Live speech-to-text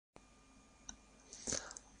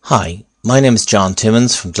Hi, my name is John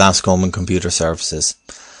Timmins from Glasgow Computer Services.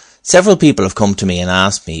 Several people have come to me and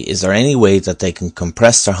asked me, is there any way that they can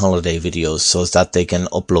compress their holiday videos so that they can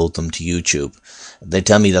upload them to YouTube? They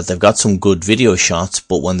tell me that they've got some good video shots,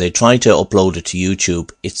 but when they try to upload it to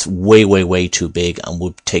YouTube, it's way too big and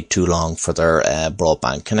would take too long for their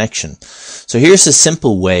broadband connection. So here's a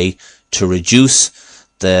simple way to reduce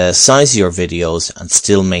the size of your videos and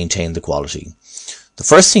still maintain the quality. The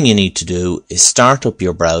first thing you need to do is start up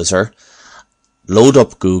your browser, load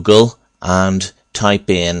up Google and type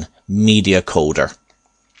in MediaCoder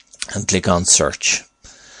and click on search.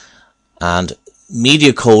 And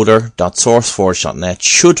MediaCoder.sourceforge.net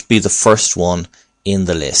should be the first one in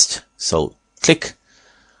the list. So click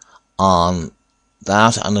on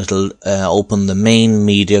that and it'll open the main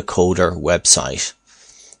MediaCoder website.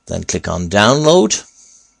 Then click on download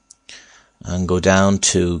and go down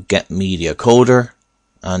to get MediaCoder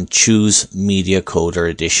and choose MediaCoder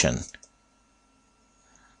Edition.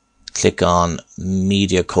 Click on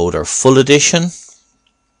MediaCoder Full Edition,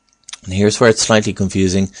 and here's where it's slightly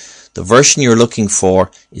confusing. The version you're looking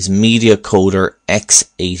for is MediaCoder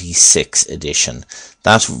x86 Edition.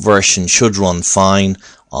 That version should run fine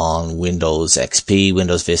on Windows XP,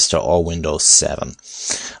 Windows Vista or Windows 7.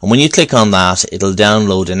 And when you click on that, it'll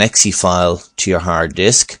download an exe file to your hard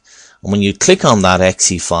disk. And when you click on that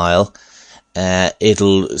exe file,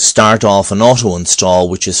 it'll start off an auto install,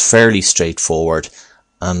 which is fairly straightforward,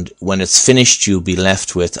 and when it's finished you'll be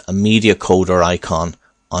left with a MediaCoder icon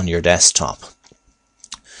on your desktop.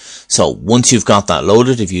 So once you've got that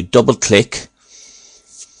loaded, if you double click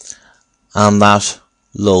and that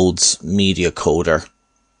loads MediaCoder,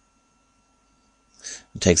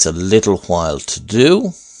 it takes a little while to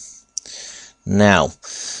do. Now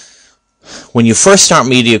when you first start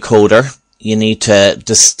MediaCoder, you need to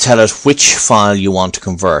just tell it which file you want to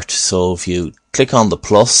convert. So if you click on the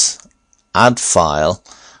plus, add file,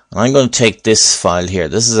 and I'm going to take this file here.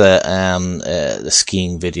 This is a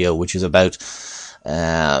skiing video which is about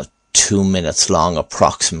 2 minutes long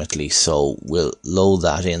approximately, so we'll load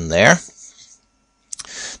that in there.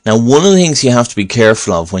 Now one of the things you have to be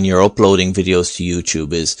careful of when you're uploading videos to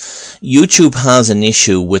YouTube is YouTube has an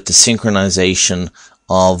issue with the synchronization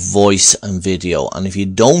of voice and video, and if you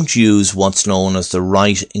don't use what's known as the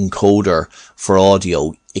right encoder for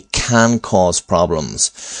audio, it can cause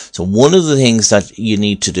problems. So one of the things that you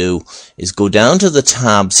need to do is go down to the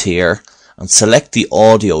tabs here and select the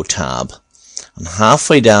audio tab, and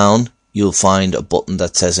halfway down you'll find a button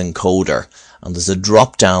that says encoder, and there's a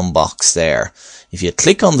drop down box there. If you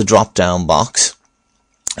click on the drop down box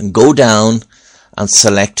and go down and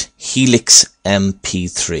select Helix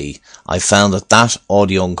MP3, I found that that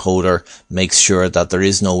audio encoder makes sure that there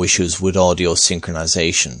is no issues with audio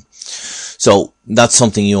synchronization. So that's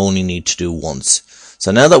something you only need to do once.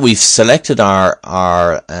 So now that we've selected our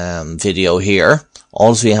video here,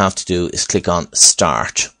 all we have to do is click on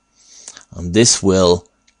start, and this will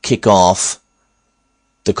kick off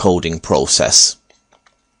the coding process.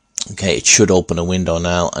 Okay, it should open a window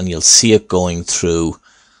now and you'll see it going through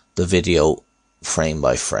the video frame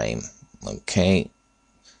by frame. Okay,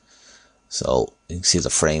 so you can see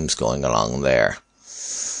the frames going along there.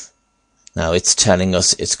 Now it's telling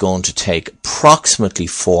us it's going to take approximately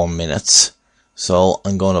 4 minutes, so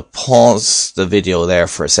I'm going to pause the video there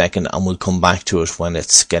for a second and we'll come back to it when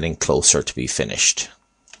it's getting closer to be finished.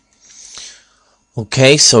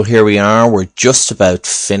 Okay, so here we are, we're just about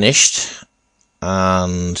finished,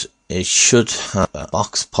 and it should have a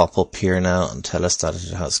box pop up here now and tell us that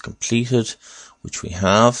it has completed, which we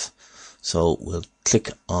have. So we'll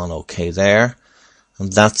click on OK there,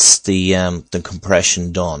 and that's the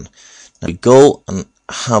compression done. Now we go and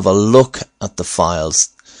have a look at the files.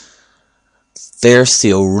 There's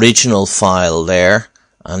the original file there,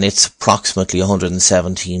 and it's approximately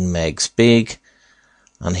 117 megs big.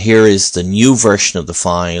 And here is the new version of the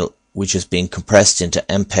file, which is being compressed into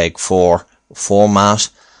MPEG-4 format,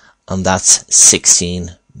 and that's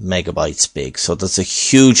 16 megabytes big. So that's a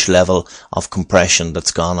huge level of compression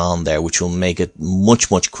that's gone on there, which will make it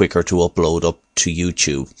much quicker to upload up to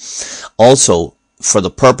YouTube. Also, for the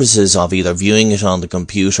purposes of either viewing it on the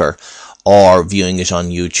computer or viewing it on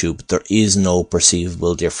YouTube, there is no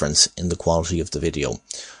perceivable difference in the quality of the video.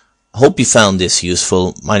 I hope you found this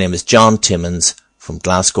useful. My name is John Timmins from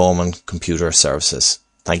Glasgow Computer Services.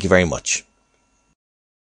 Thank you very much.